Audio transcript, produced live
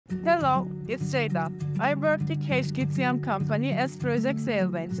Hello, it's Ceyda. I work at HKTM company as project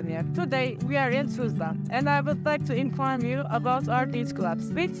sales engineer. Today we are in Tuzla, and I would like to inform you about our beach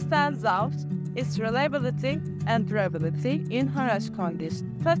clubs. Which stands out is reliability and durability in harsh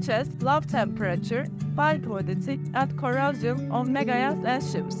conditions, such as low temperature, high humidity, and corrosion on mega yachts and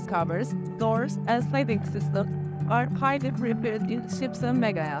ships. Covers, doors, and sliding systems are highly prepared in ships and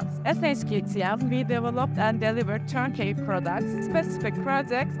mega yachts. At HKTM, we developed and delivered turnkey products, specific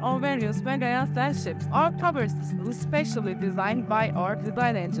projects on various mega yachts and ships. Our cover system is specially designed by our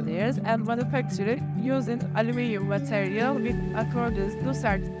design engineers and manufactured using aluminum material with accordance to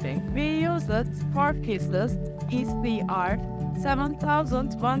certification. We use it 4 pieces ECR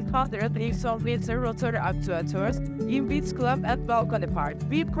 7,100 meter rotary actuators in beach club and balcony part.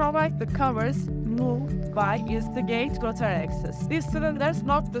 We provide the covers moved by instigate rotary axis. These cylinders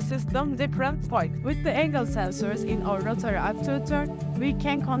lock the system different points. With the angle sensors in our rotary actuator, we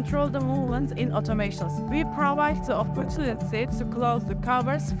can control the movement in automations. We provide the opportunity to close the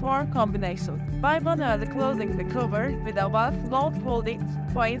covers for combination by manually closing the cover with a valve load holding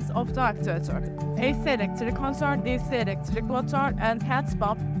points of the actuator. AC electric motor, DC electric motor, and hand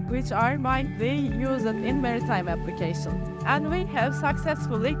pump, which are widely used in maritime applications, and we have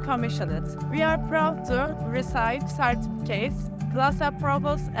successfully commissioned it. We are proud to receive certificates, class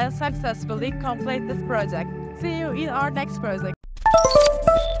approvals, and successfully complete this project. See you in our next project.